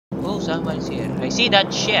someone's here. I see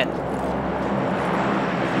that shit.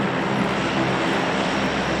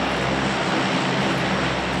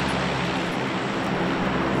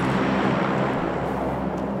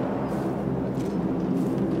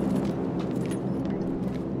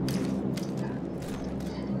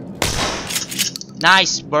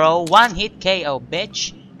 Nice, bro. One hit KO,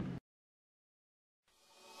 bitch.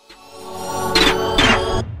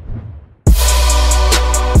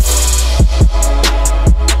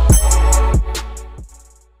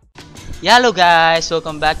 Yahallo guys,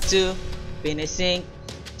 welcome back to Peenoise Sync.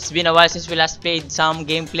 It's been a while since we last played some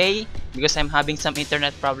gameplay because I'm having some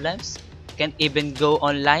internet problems. Can't even go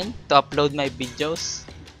online to upload my videos.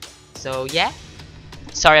 So yeah,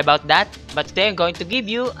 sorry about that. But today I'm going to give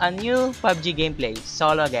you a new PUBG gameplay,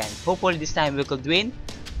 solo again. Hopefully this time we could win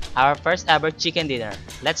our first ever chicken dinner.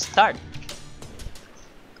 Let's start.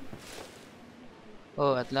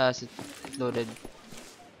 Oh, at last it loaded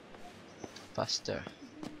faster.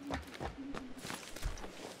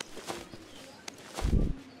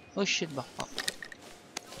 Oh shit, back up.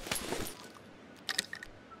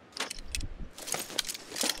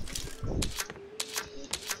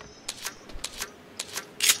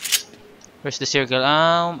 Where's the circle?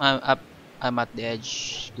 I'm up. I'm at the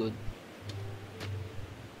edge. Good.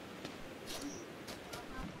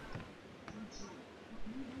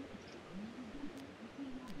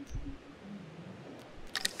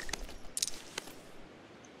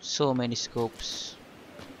 So many scopes.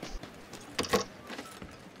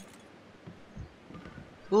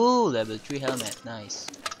 Ooh, level 3 helmet. Nice.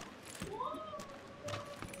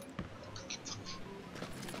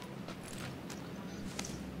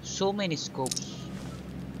 So many scopes.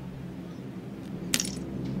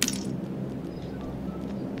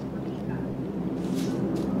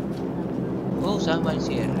 Oh, someone's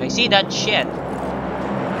here. I see that shit.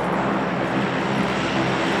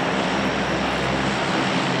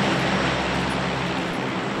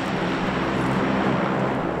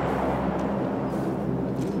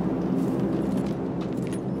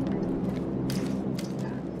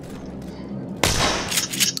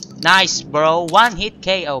 Nice, bro. One hit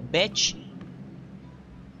KO, bitch.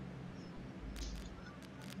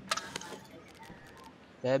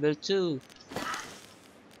 Level 2.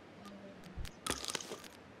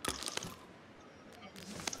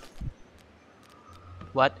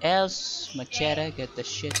 What else? Machete, get the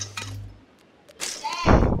shit.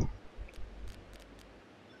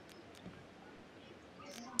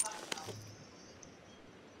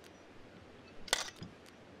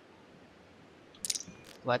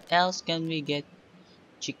 What else can we get?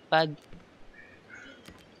 Chickpad.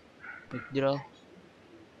 Withdraw.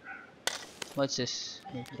 What's this?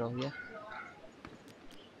 Withdraw, yeah.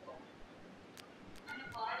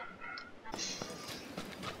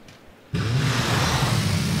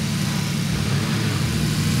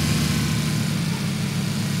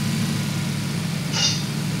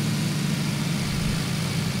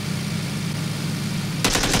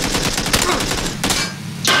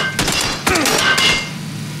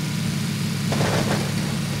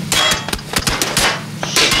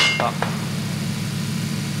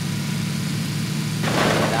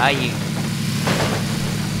 Dying.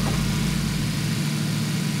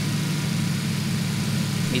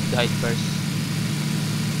 Mid to hide first.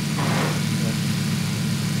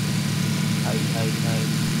 Hide.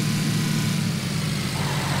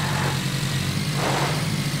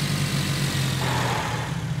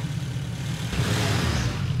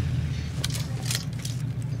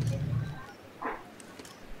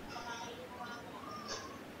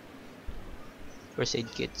 First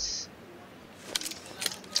aid kits.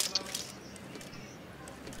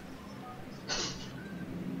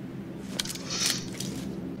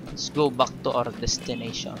 Let's go back to our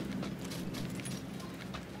destination.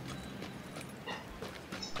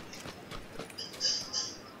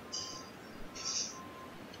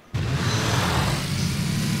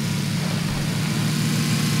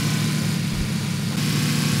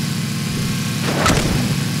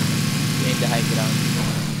 We need the high ground.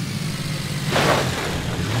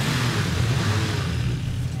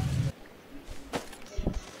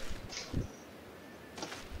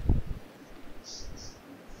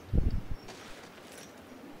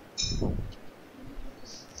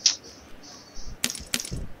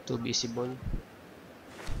 Too visible.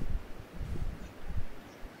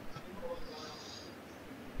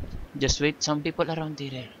 Just wait some people around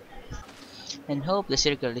here and hope the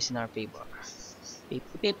circle is in our favor. Beep,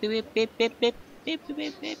 beep, beep, beep, beep, beep, beep, beep,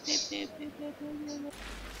 beep, beep, beep, beep, beep.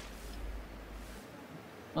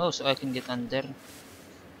 Oh, so I can get under.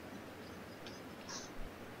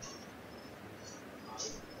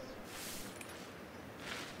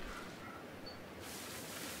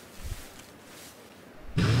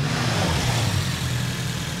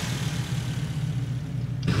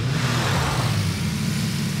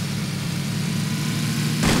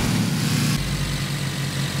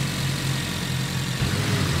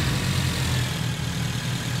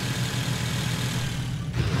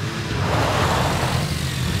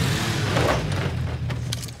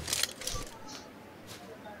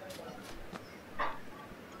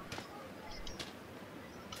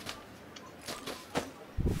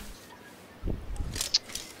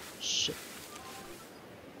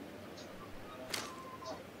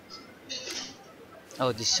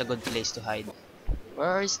 Oh, this is a good place to hide.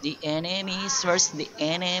 Where's the enemies? Where's the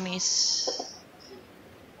enemies?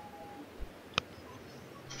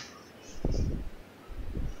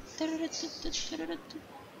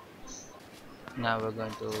 Now we're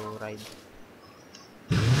going to ride.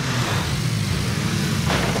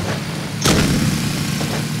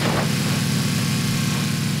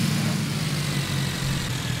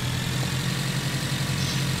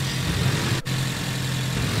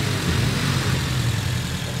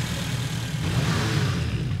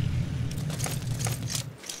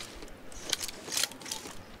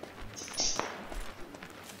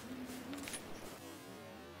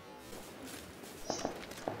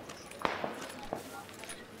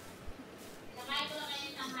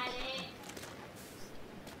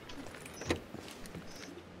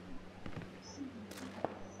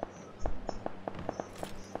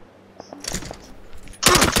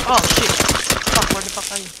 Oh shit! Fuck, where the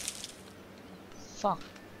fuck are you? Fuck.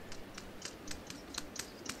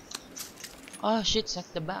 Oh shit, it's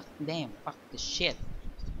at the back. Damn, fuck the shit.